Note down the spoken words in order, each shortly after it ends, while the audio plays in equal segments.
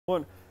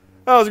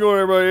How's it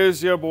going, everybody?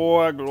 It's your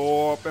boy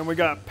Glorp, and we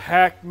got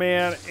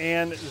Pacman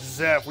and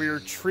Zeph. We are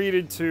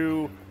treated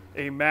to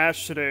a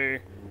match today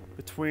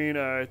between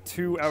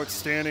two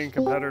outstanding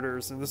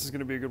competitors, and this is going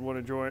to be a good one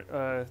to join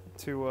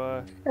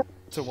to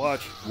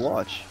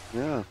watch.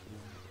 Yeah.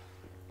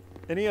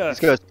 Any These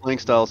guys' playing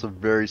styles are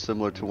very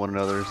similar to one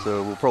another,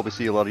 so we'll probably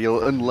see a lot of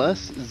yellow,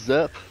 unless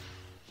Zep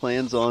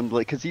plans on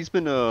because he's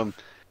been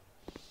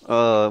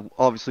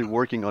obviously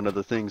working on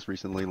other things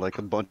recently, like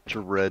a bunch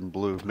of red and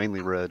blue,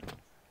 mainly red.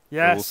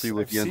 Yes, so we'll see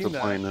what I've he ends seen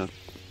up that.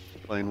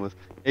 playing with.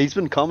 Yeah, he's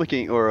been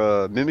comiking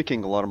or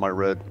mimicking a lot of my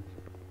red.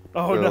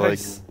 Oh, So,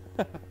 nice.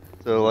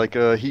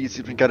 He's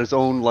got his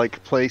own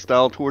like play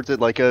style towards it.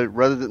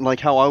 Rather than like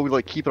how I would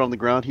like keep it on the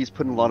ground, he's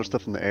putting a lot of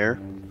stuff in the air.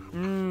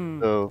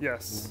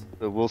 Yes.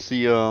 So we'll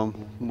see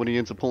what he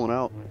ends up pulling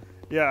out.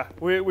 Yeah,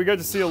 we got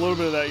to see a little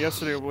bit of that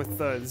yesterday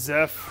with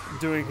Zeph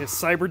doing his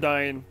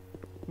Cyberdyne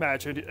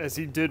match, as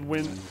he did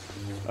win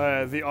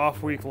the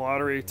off-week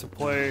lottery to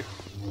play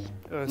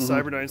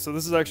Cyberdyne. So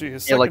this is actually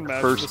his second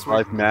match first this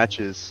week. 5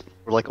 matches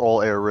were like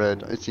all air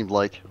red. It seemed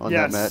like on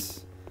that match.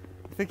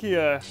 I think he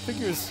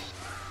was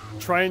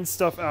trying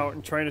stuff out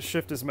and trying to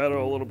shift his meta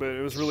a little bit.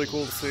 It was really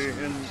cool to see,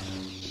 and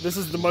this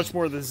is the much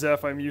more the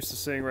Zeph I'm used to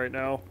seeing right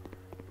now.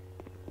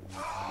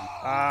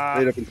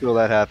 Right up until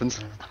that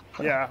happens.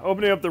 Yeah,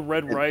 opening up the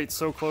red right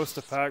so close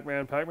to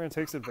Pacman. Pacman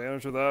takes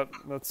advantage of that.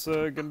 That's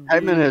gonna be...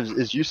 Pacman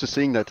is used to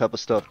seeing that type of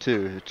stuff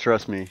too.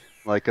 Trust me.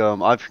 Like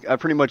I've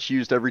pretty much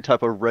used every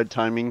type of red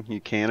timing you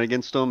can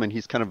against him, and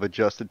he's kind of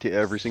adjusted to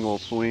every single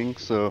swing.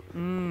 So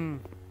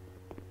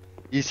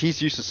he's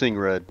used to seeing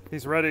red.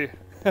 He's ready.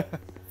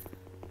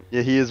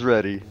 Yeah, he is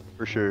ready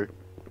for sure.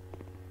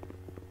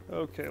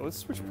 Okay, let's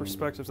switch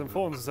perspectives. I'm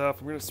full on Zeph.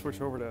 I'm gonna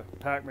switch over to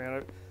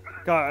Pacman.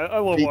 God, I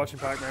love watching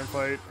Pacman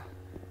fight.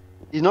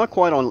 He's not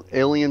quite on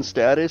alien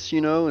status, you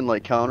know, and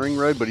like countering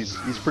red, but he's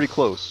pretty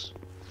close.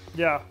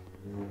 Yeah,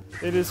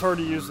 it is hard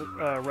to use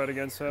red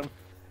against him.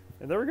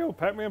 And there we go,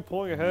 Pacman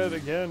pulling ahead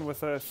again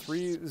with a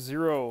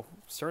 3-0,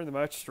 starting the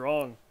match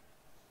strong.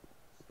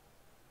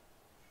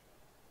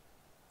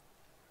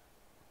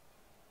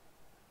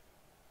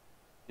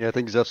 Yeah, I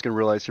think Zeph's gonna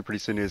realize here pretty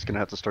soon he's gonna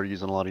have to start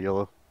using a lot of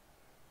yellow.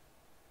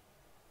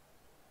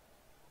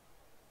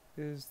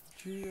 Is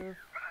the GF...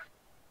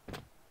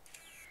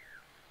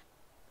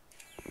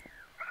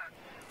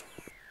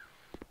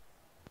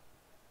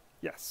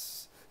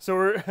 Yes. So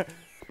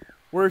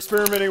we're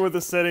experimenting with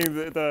the setting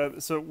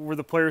so where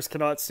the players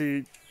cannot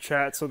see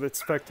chat, so that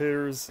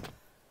spectators,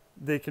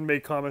 they can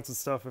make comments and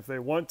stuff if they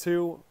want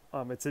to.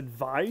 It's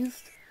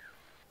advised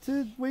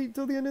to wait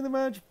till the end of the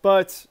match,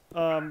 but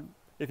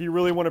if you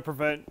really want to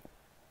prevent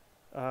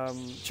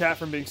chat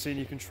from being seen,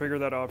 you can trigger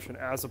that option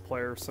as a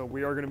player. So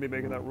we are going to be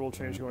making that rule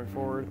change going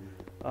forward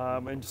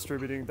and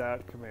distributing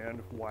that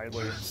command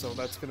widely. So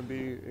that's going to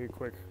be a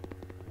quick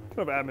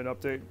kind of admin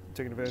update,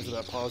 taking advantage of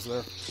that pause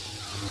there.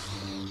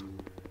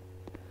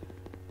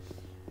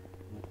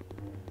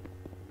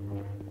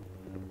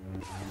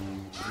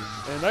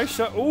 And nice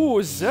shot.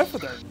 Ooh, Zephyr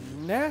with that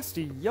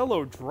nasty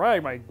yellow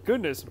drag. My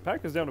goodness,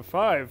 Pack is down to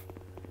 5.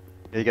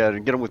 Yeah, you gotta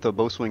get him with the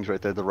bow swings right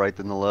there, the right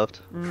and the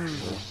left.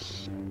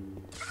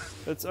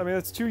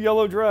 That's 2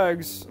 yellow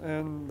drags,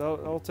 and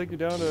I'll take you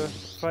down to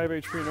 5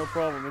 HP, no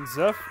problem. And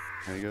Zeph,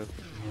 there you go.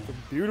 The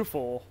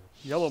beautiful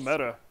yellow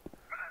meta.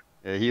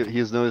 Yeah, he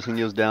is noticing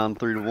he was down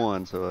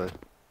 3-1, so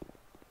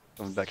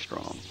coming back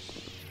strong.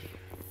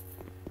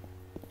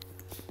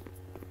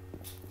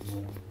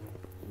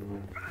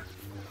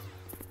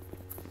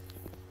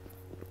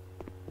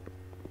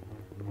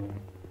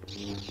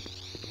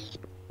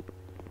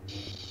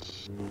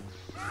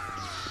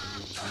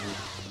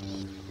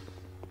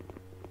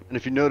 And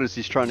if you notice,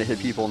 he's trying to hit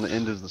people on the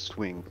end of the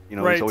swing. You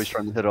know, he's always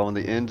trying to hit on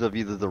the end of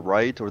either the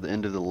right or the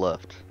end of the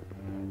left.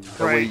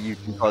 That way you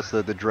can cause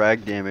the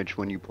drag damage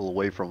when you pull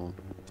away from him.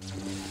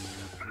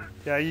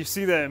 Yeah, you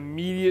see that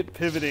immediate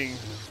pivoting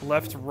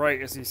left to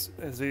right as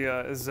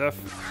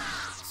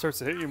Zeph starts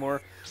to hit you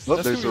more. Oh,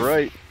 there's the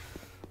right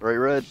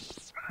red.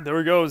 There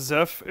we go,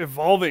 Zeph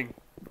evolving.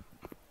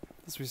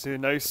 As we see a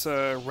nice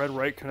red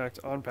right connect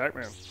on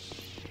Pacman.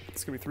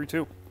 It's gonna be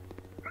 3-2.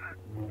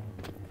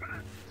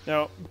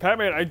 Now,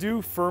 Pacman, I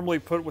do firmly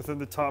put within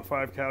the top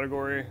 5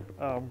 category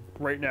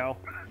right now.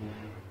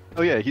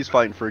 Oh yeah, he's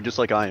fighting for it just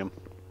like I am.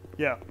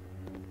 Yeah.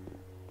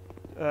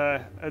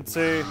 I'd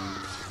say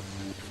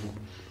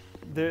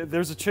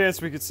there's a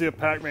chance we could see a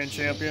Pacman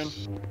champion,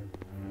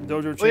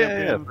 Dojo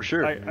champion. Yeah, for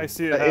sure. I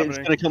see it happening. It's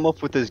gonna come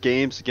up with his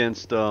games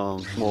against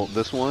well,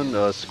 this one,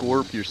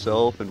 Scorp,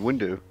 yourself, and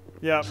Windu.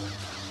 Yep.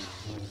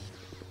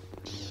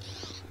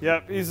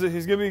 Yep, he's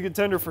gonna be a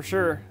contender for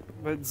sure.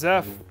 But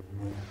Zeph,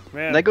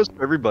 man. And that goes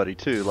for everybody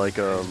too.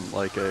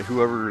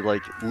 Whoever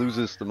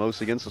loses the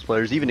most against those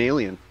players, even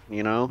Alien.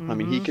 You know, I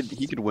mean, he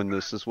could win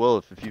this as well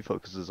if he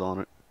focuses on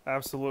it.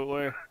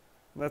 Absolutely. And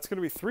that's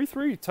gonna be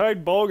 3-3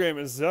 tied ball game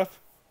as Zeph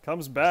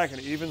comes back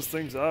and evens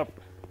things up.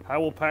 How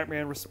will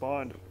Pacman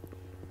respond?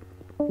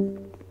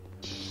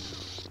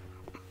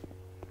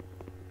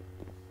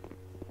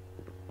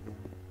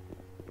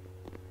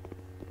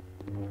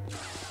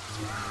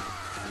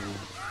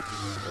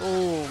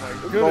 Oh my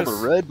Look at goodness.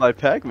 all the red by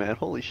Pacman.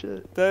 Holy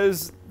shit. That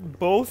is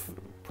both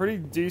pretty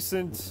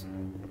decent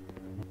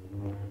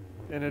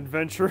and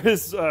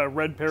adventurous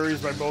red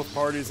parries by both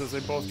parties as they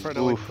both try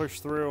to like push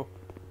through.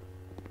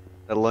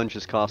 That lunge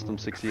just cost them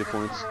 60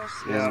 points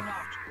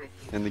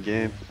in the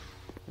game.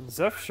 And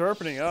Zeph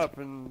sharpening up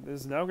and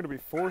is now going to be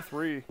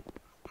 4-3.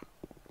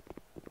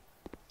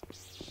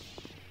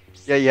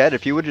 Yeah, you had it.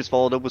 If you would just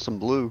followed up with some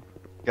blue,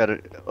 got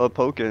it a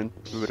poke in,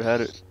 we would have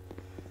had it.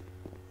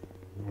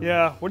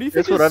 Yeah, what do you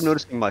think? That's what I'm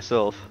noticing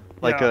myself.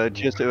 Like, Yeah.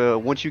 just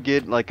once you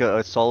get like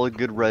a solid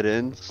good red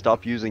in,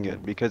 stop using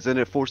it because then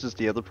it forces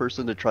the other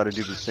person to try to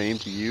do the same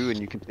to you, and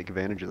you can take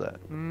advantage of that.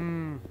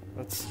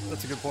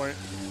 That's a good point.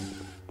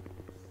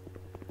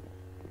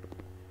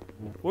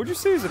 What would you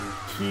say is a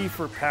key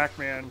for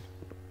Pacman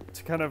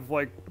to kind of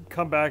like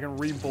come back and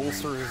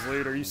re-bolster his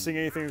lead? Are you seeing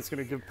anything that's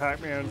going to give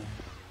Pacman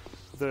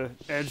the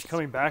edge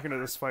coming back into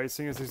this fight,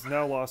 seeing as he's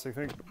now lost, I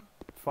think,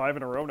 5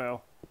 in a row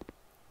now?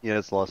 Yeah,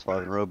 it's lost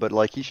 5 in a row, but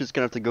like he's just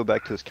gonna have to go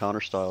back to his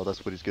counter style.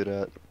 That's what he's good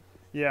at.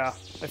 Yeah,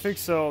 I think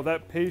so.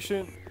 That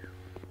patient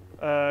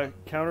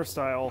counter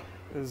style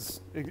is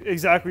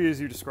exactly as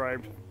you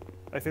described.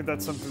 I think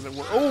that's something that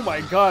we're. Oh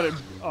my god!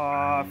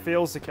 It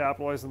fails to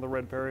capitalize on the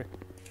red parry.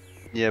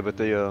 Yeah, but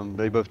they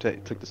both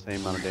took the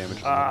same amount of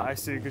damage. Ah, I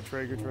see. Good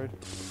trade. Good trade.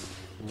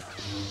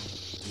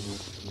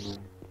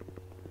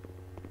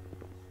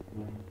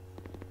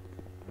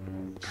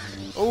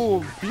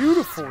 Oh,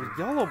 beautiful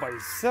yellow by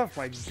Zeph.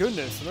 My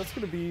goodness, and that's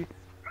gonna be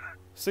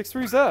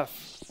 6-3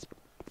 Zeph.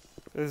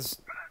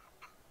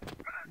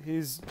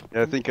 He's.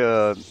 Yeah, I think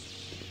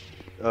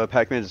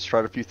Pacman has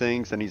tried a few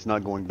things and he's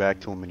not going back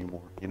to them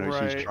anymore. You know,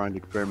 Right. he's trying to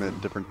experiment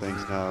with different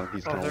things now.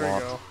 He's Oh, kind of there you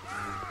lost. go.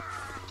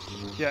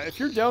 Yeah, if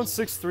you're down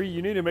 6-3,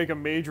 you need to make a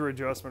major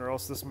adjustment, or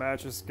else this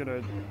match is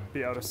gonna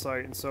be out of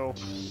sight. And so,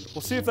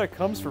 we'll see if that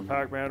comes for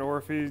Pacman, or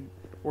if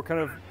what kind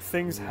of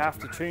things have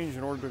to change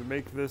in order to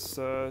make this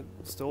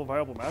still a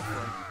viable match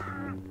for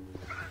him.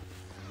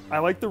 I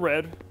like the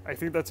red. I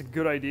think that's a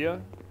good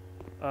idea,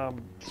 but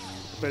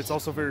it's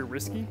also very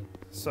risky.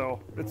 So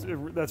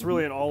that's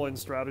really an all-in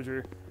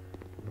strategy.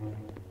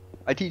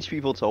 I teach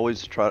people to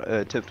always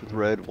try tips with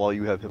red while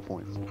you have hit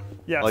points.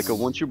 Yes. Like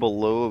once you're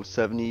below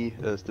 70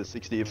 to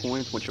 60 hit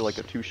points, once you're like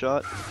a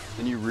 2-shot,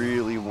 then you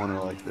really want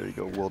to like, there you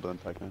go, well done,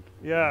 Pacman.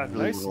 Yeah,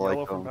 Really nice wanna,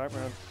 yellow from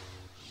Pacman.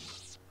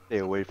 Stay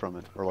away from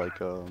it, or like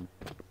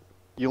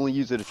you only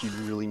use it if you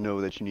really know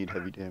that you need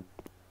heavy damage.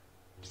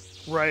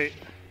 Right.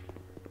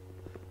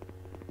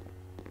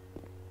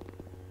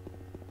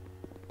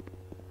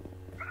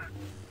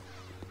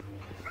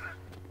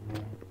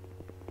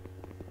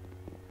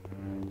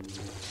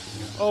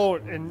 Oh,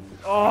 and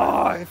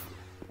I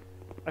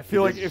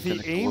feel like if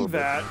he aimed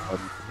that,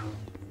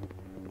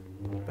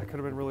 that could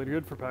have been really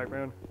good for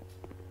Pacman.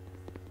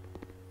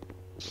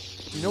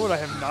 You know what I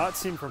have not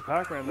seen from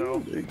Pacman though?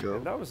 There you go.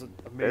 And that was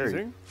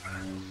amazing.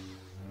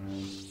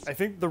 I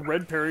think the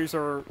red parries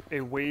are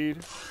a way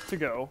to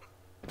go,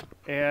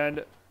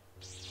 and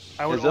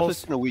I would Zephyr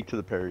also. kind of weak to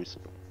the parries.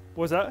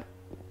 Was that?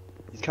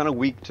 He's kind of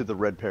weak to the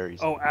red parries.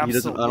 Oh, He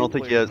doesn't. I don't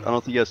think he absolutely. has. I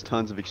don't think he has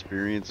tons of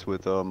experience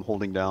with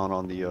holding down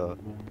on the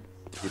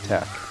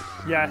attack.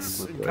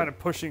 Yes, With and red. kind of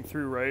pushing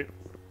through, right?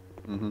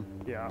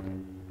 Mm-hmm. Yeah.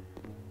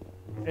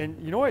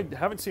 And you know, I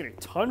haven't seen a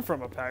ton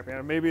from a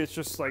Pacman. Maybe it's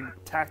just like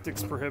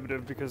tactics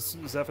prohibitive because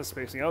Zeph is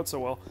spacing out so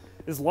well.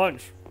 Is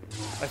lunge.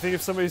 I think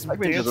if somebody's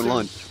Pacman dancing. doesn't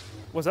lunge.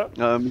 What's up?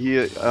 I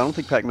don't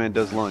think Pacman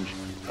does lunge.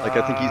 Like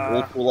I think he's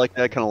old school like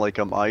that, kind of like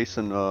ice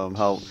and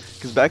how,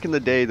 because back in the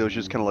day there was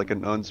just kind of like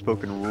an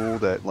unspoken rule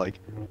that like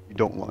you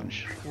don't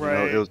lunge. You know,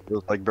 Right. it was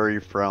like very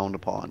frowned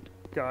upon.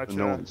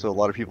 Gotcha. So a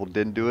lot of people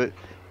didn't do it,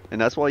 and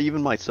that's why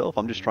even myself,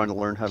 I'm just trying to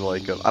learn how to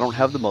like. I don't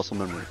have the muscle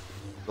memory,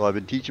 so I've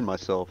been teaching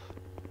myself,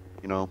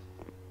 you know,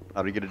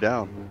 how to get it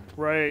down.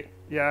 Right.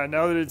 Yeah.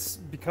 Now that it's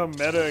become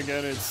meta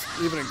again, it's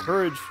even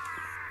encouraged.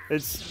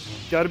 It's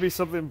got to be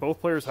something both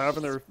players have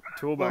in their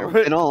tool bag.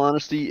 In all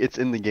honesty, it's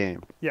in the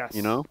game. Yes.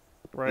 You know.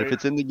 Right. If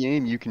it's in the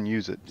game, you can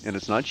use it, and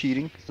it's not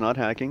cheating, it's not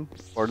hacking,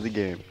 it's part of the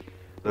game.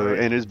 So, Right.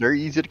 and it's very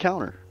easy to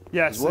counter.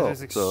 Yes, as well, it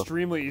is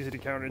extremely easy to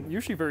counter, and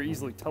usually very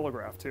easily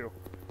telegraphed too.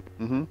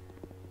 Mm-hmm.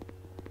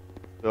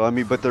 So I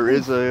mean, but there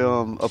is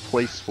a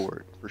place for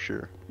it for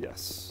sure.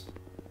 Yes.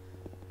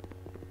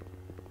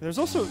 There's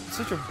also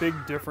such a big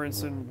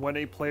difference in when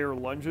a player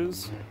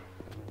lunges.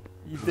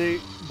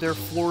 Their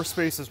floor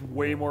space is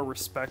way more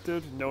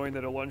respected, knowing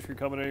that a lunge can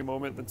come at any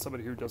moment than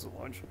somebody who doesn't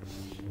lunge.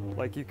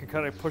 Like you can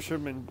kind of push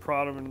them and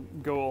prod them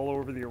and go all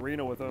over the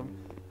arena with them,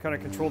 kind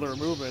of control their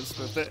movements.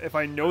 But if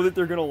I know that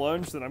they're going to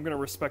lunge, then I'm going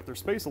to respect their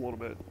space a little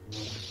bit.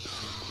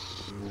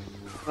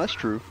 That's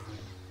true.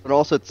 But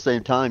also at the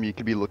same time, you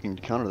could be looking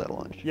to counter that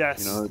lunge.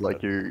 Yes. You know,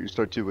 like you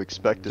start to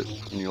expect it,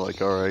 and you're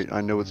like, all right, I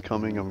know it's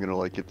coming. I'm gonna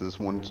like get this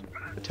one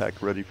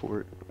attack ready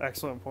for it.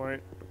 Excellent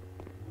point.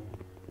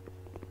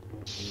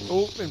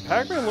 Oh, and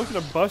Pacman looking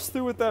to bust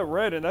through with that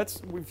red, and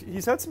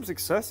he's had some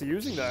success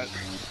using that.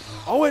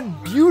 Oh,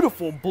 and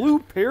beautiful blue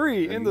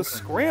parry in the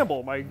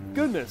scramble. My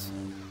goodness,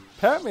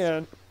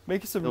 Pacman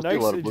making some You'll see a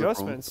nice lot of blue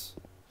from him. adjustments.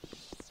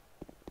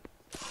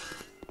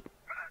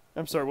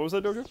 I'm sorry, what was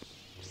that, Dojo?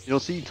 You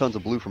don't see tons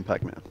of blue from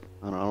Pacman.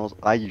 I don't know.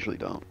 I usually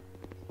don't.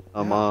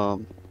 Yeah.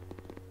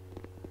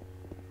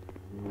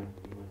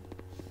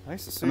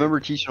 Nice to see. I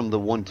remember teaching him the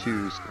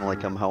 1-2s, kind of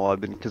like how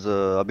I've been, because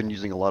I've been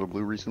using a lot of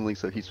blue recently,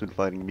 so he's been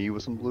fighting me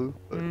with some blue.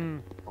 But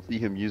I'll see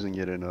him using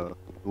it in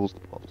duels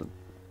often.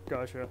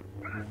 Gotcha.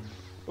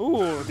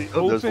 Ooh, the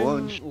there's open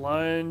lunge.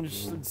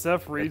 lunge.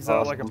 Zeph reads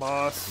That's that like a awesome.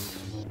 boss.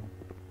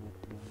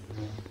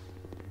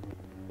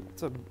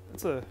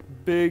 It's a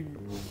big.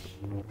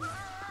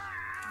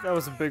 That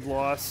was a big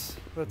loss.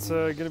 That's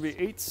going to be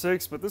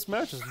 8-6, but this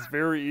match is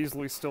very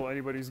easily still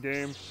anybody's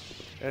game.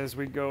 As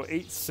we go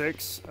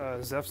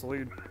 8-6, Zeph's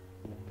lead.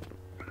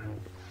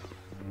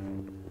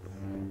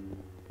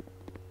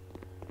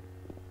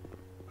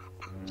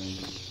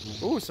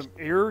 Ooh, some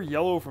air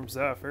yellow from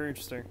Zeph. Very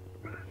interesting.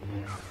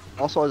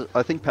 Also,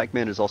 I think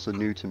Pacman is also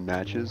new to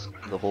matches.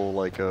 The whole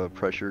like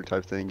pressure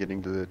type thing,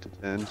 getting to 10.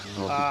 I don't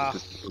think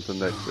it's just something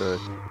that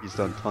he's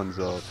done tons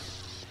of.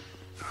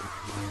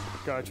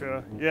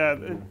 Gotcha. Yeah,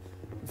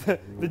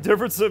 the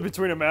difference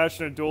between a match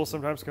and a duel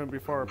sometimes can be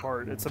far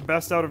apart. It's a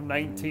best out of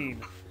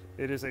 19.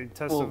 It is a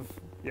test of,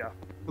 yeah.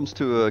 It comes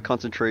to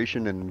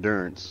concentration and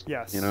endurance.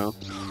 Yes. You know?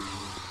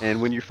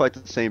 And when you fight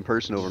the same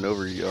person over and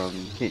over, you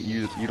can't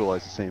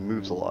utilize the same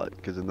moves a lot,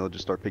 because then they'll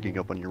just start picking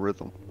up on your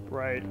rhythm.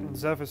 Right. And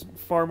Zeph is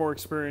far more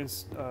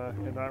experienced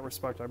in that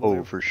respect, I believe.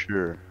 Oh, for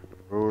sure.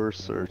 For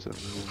certain.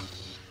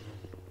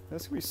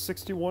 That's going to be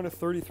 61 to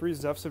 33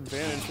 Zeph's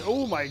advantage.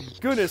 Oh my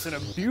goodness, and a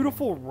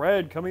beautiful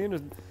red coming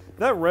in.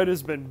 That red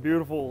has been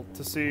beautiful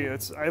to see.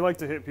 I like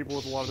to hit people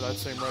with a lot of that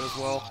same red as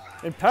well.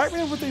 And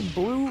Pacman with a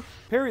blue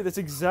parry. That's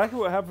exactly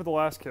what happened for the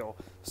last kill.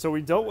 So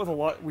we dealt a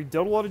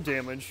lot of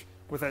damage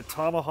with that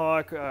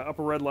tomahawk,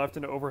 upper red left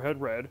into overhead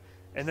red,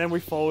 and then we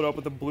followed up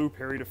with a blue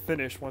parry to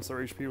finish once their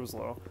HP was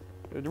low.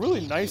 It's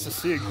really nice to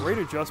see a great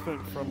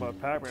adjustment from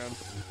Pacman.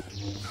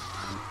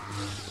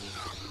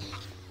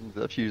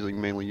 That's using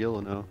mainly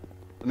yellow now.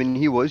 I mean,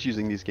 he was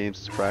using these games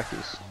as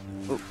practice.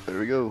 Oh, there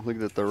we go.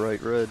 Look at the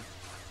right red.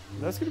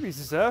 That's going to be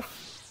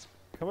Zeph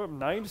coming up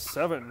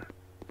 9-7.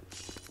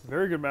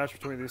 Very good match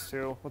between these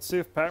two. Let's see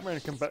if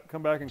Pacman can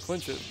come back and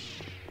clinch it.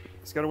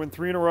 He's got to win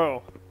 3 in a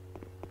row.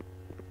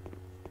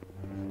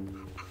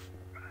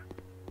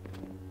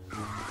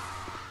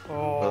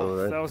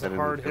 Oh, that was a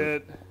hard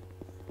hit.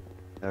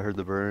 I heard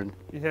the burn.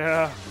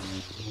 Yeah.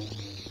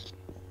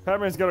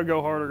 Pacman's got to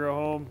go hard or go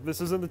home. This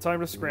isn't the time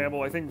to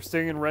scramble. I think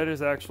staying in red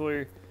is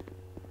actually...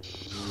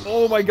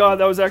 Oh my god,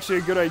 that was actually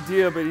a good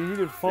idea, but he needed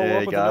to follow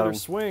up with another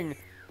swing.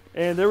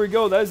 And there we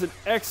go. That is an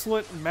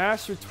excellent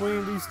match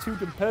between these two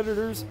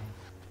competitors.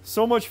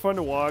 So much fun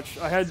to watch.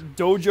 I had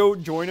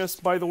Dojo join us,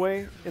 by the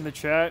way, in the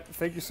chat.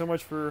 Thank you so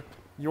much for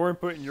your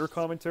input and your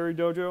commentary,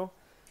 Dojo.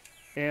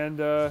 And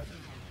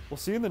we'll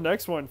see you in the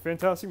next one.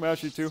 Fantastic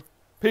match, you two.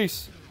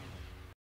 Peace.